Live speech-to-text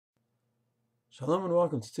Shalom and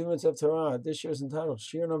welcome to 2 Minutes of Torah. This year is entitled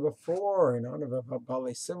Shir number 4 in honor of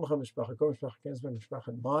Baalai Simcha, Mishpacha Kosher, Mishpacha Kinsman,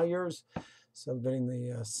 Mishpacha Myers, celebrating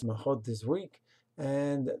the Simachot this week.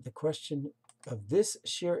 And the question of this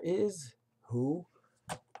Shir is, who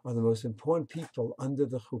are the most important people under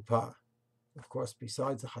the chuppah? Of course,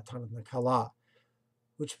 besides the Chatan and the Kala,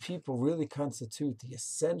 which people really constitute the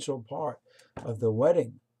essential part of the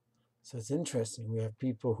wedding. So it's interesting. We have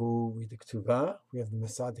people who read the Ketuvah, we have the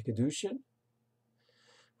Masad Kedushin,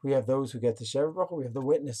 we have those who get the Shever Bracha, we have the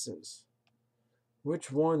witnesses.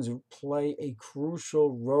 Which ones play a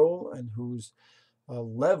crucial role and whose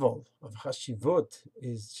level of Hashivut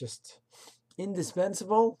is just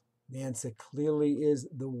indispensable? The answer clearly is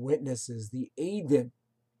the witnesses, the Eidim.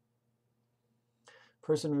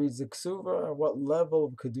 Person reads the Ksuva, what level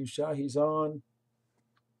of Kedusha he's on,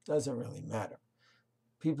 doesn't really matter.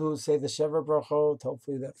 People who say the Shever Brachot,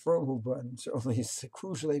 hopefully that from who certainly is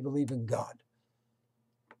crucial, they believe in God.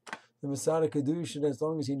 The Masada Kedushin, as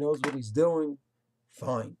long as he knows what he's doing,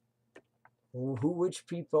 fine. Which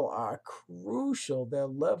people are crucial, their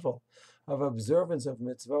level of observance of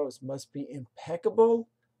mitzvot must be impeccable?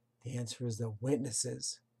 The answer is the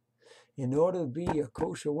witnesses. In order to be a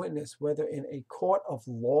kosher witness, whether in a court of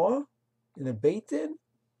law, in a Beit Din,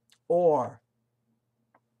 or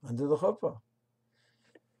under the chuppah,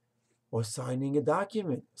 or signing a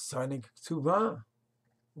document, signing a ketuvah,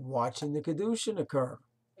 watching the kedushin occur,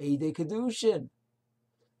 Eidei Kedushin.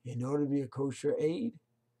 In order to be a kosher aid,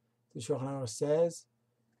 the Shulchan Aruch says,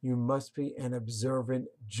 you must be an observant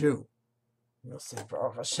Jew. You'll say,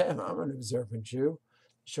 Baruch Hashem, I'm an observant Jew.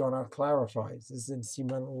 The Shulchan Aruch clarifies, this is in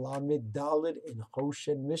Siman Lamed Daled in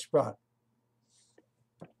Kosher Mishpat.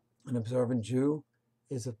 An observant Jew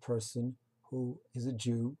is a person who is a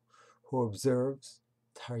Jew who observes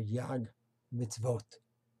Taryag mitzvot.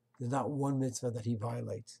 There's not one mitzvah that he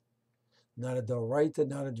violates. Not a Doraita,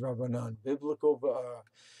 not a Drabanan. Biblical,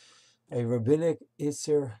 a rabbinic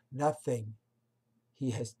Isser, nothing.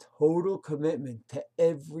 He has total commitment to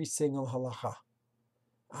every single halacha.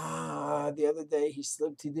 The other day he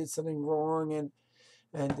slipped, he did something wrong,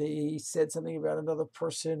 and he said something about another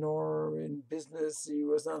person, or in business he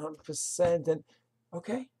was not 100%. And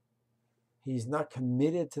okay, he's not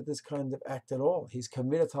committed to this kind of act at all. He's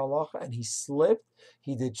committed to halacha, and he slipped.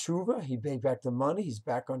 He did tshuva. He paid back the money. He's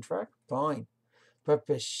back on track. Fine. But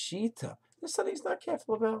Beshita, there's something he's not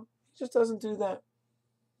careful about. He just doesn't do that.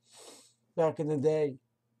 Back in the day,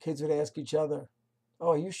 kids would ask each other,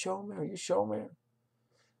 "Oh, are you shomer? Are you shomer?"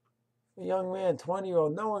 A young man,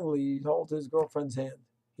 20-year-old, knowingly holds his girlfriend's hand.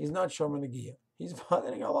 He's not shomer negiah. He's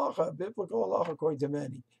violating halacha, biblical halacha according to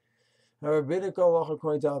many, a rabbinical halacha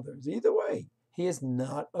according to others. Either way, he is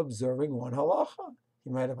not observing one halacha.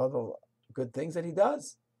 He might have other good things that he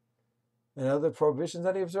does, and other prohibitions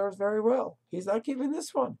that he observes very well. He's not keeping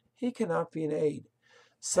this one. He cannot be an aid.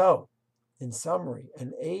 So, in summary,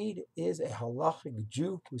 an aid is a halachic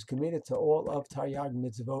Jew who's committed to all of Taryag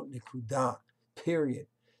mitzvot nekudah, period.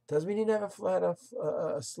 Doesn't mean he never had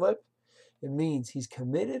a slip. It means he's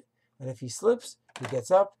committed, and if he slips, he gets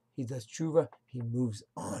up, he does tshuva, he moves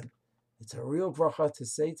on. It's a real bracha to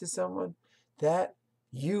say to someone that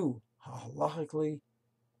you are halachically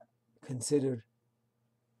considered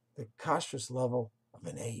the kashrus level of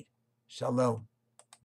an aid. Shalom.